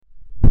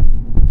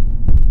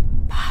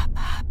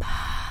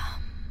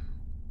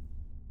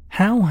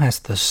How has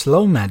the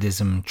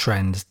slomadism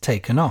trend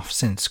taken off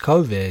since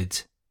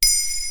COVID?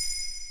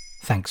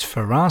 Thanks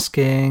for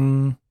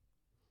asking.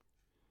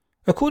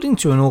 According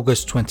to an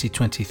August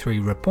 2023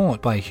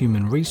 report by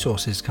human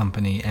resources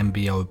company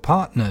MBO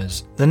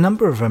Partners, the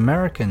number of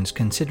Americans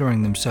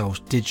considering themselves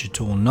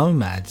digital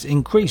nomads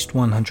increased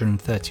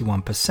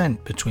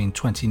 131% between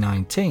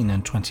 2019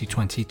 and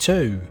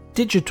 2022.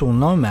 Digital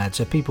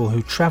nomads are people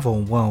who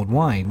travel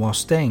worldwide while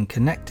staying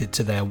connected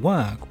to their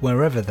work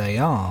wherever they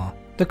are.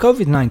 The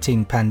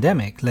COVID-19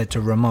 pandemic led to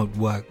remote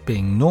work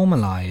being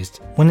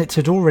normalized when it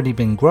had already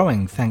been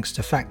growing thanks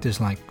to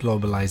factors like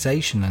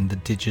globalization and the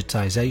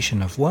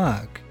digitization of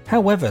work.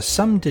 However,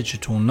 some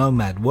digital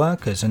nomad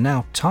workers are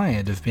now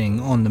tired of being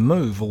on the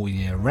move all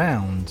year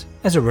round.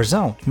 As a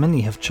result,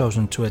 many have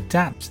chosen to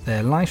adapt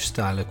their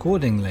lifestyle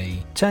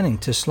accordingly, turning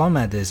to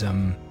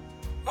slomadism.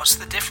 What's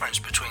the difference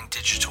between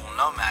digital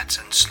nomads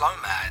and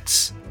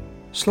slomads?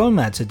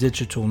 Slomads are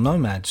digital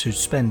nomads who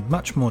spend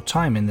much more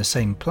time in the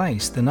same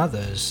place than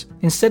others.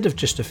 Instead of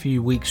just a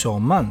few weeks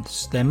or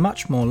months, they're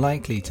much more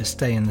likely to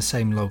stay in the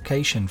same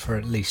location for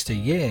at least a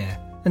year,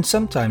 and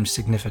sometimes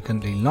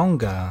significantly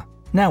longer.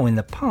 Now, in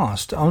the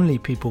past, only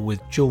people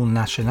with dual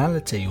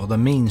nationality or the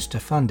means to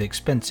fund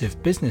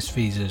expensive business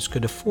visas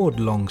could afford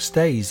long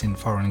stays in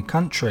foreign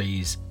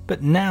countries,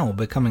 but now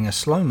becoming a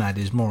slomad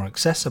is more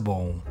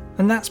accessible.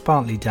 And that's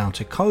partly down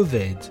to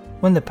COVID.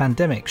 When the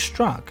pandemic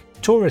struck,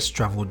 tourist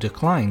travel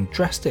declined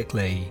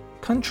drastically.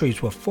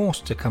 Countries were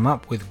forced to come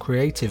up with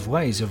creative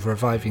ways of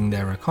reviving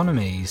their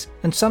economies,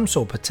 and some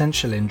saw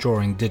potential in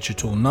drawing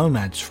digital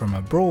nomads from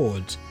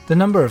abroad. The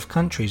number of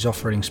countries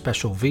offering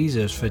special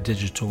visas for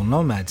digital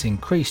nomads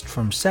increased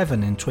from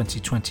 7 in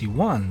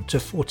 2021 to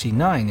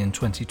 49 in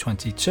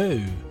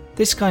 2022.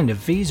 This kind of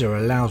visa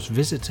allows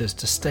visitors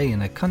to stay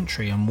in a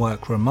country and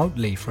work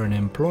remotely for an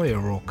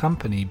employer or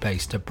company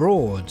based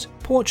abroad.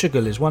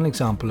 Portugal is one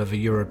example of a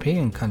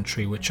European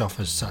country which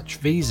offers such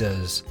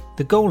visas.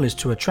 The goal is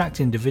to attract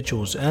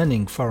individuals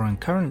earning foreign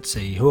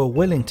currency who are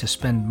willing to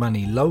spend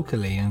money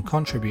locally and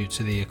contribute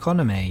to the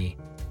economy.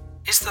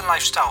 Is the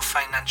lifestyle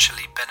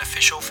financially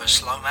beneficial for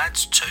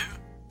slomads too?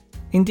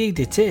 Indeed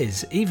it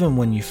is, even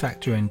when you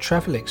factor in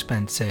travel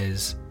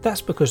expenses.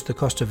 That's because the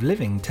cost of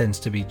living tends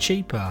to be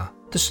cheaper.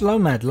 The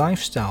slomad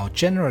lifestyle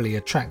generally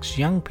attracts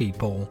young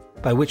people,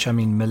 by which I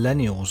mean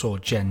millennials or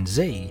Gen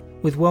Z,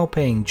 with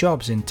well-paying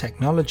jobs in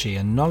technology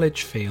and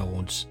knowledge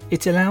fields.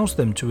 It allows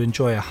them to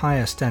enjoy a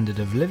higher standard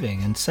of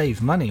living and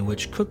save money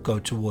which could go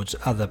towards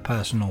other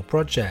personal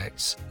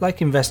projects,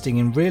 like investing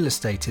in real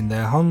estate in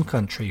their home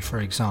country, for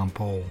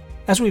example.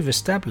 As we've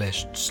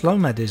established,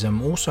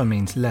 slomadism also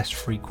means less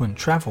frequent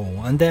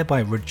travel and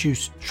thereby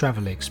reduced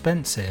travel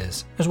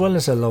expenses, as well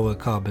as a lower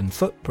carbon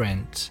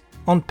footprint.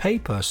 On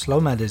paper,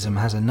 slomadism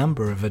has a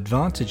number of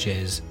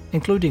advantages,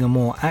 including a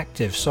more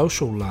active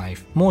social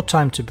life, more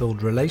time to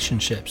build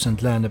relationships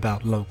and learn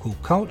about local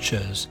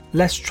cultures,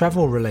 less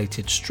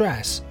travel-related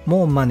stress,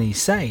 more money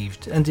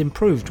saved, and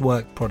improved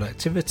work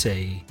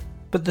productivity.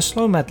 But the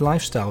slomad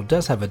lifestyle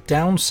does have a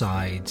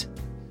downside.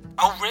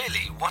 Oh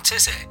really? What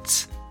is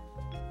it?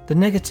 The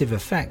negative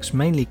effects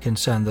mainly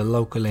concern the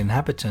local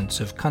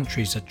inhabitants of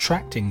countries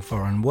attracting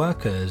foreign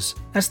workers.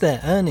 As they're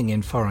earning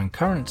in foreign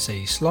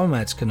currency,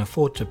 slomads can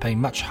afford to pay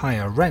much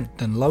higher rent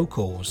than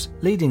locals,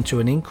 leading to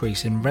an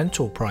increase in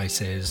rental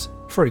prices.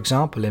 For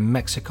example, in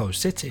Mexico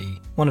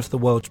City, one of the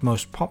world's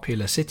most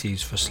popular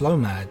cities for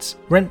slomads,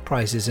 rent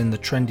prices in the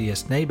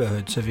trendiest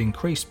neighborhoods have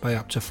increased by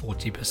up to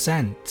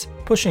 40%,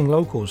 pushing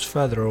locals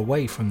further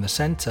away from the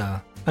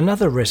center.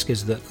 Another risk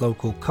is that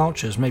local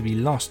cultures may be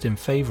lost in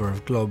favor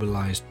of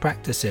globalized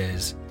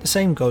practices. The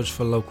same goes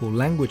for local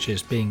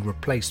languages being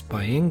replaced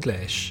by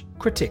English.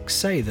 Critics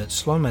say that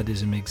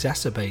slomadism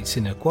exacerbates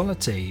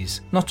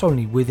inequalities, not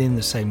only within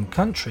the same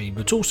country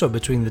but also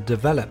between the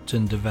developed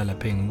and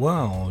developing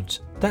world.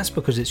 That's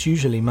because it's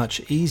usually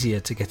much easier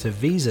to get a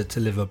visa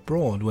to live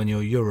abroad when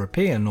you're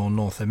European or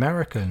North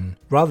American,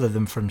 rather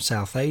than from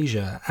South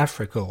Asia,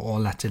 Africa or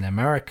Latin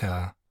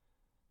America.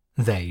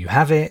 There you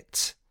have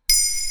it.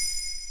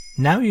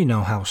 Now you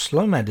know how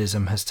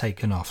slomadism has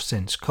taken off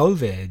since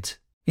COVID.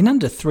 In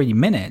under 3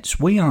 minutes,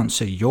 we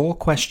answer your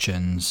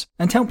questions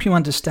and help you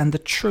understand the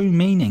true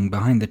meaning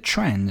behind the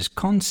trends,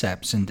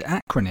 concepts, and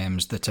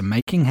acronyms that are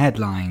making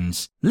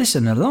headlines.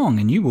 Listen along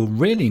and you will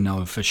really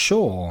know for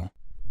sure.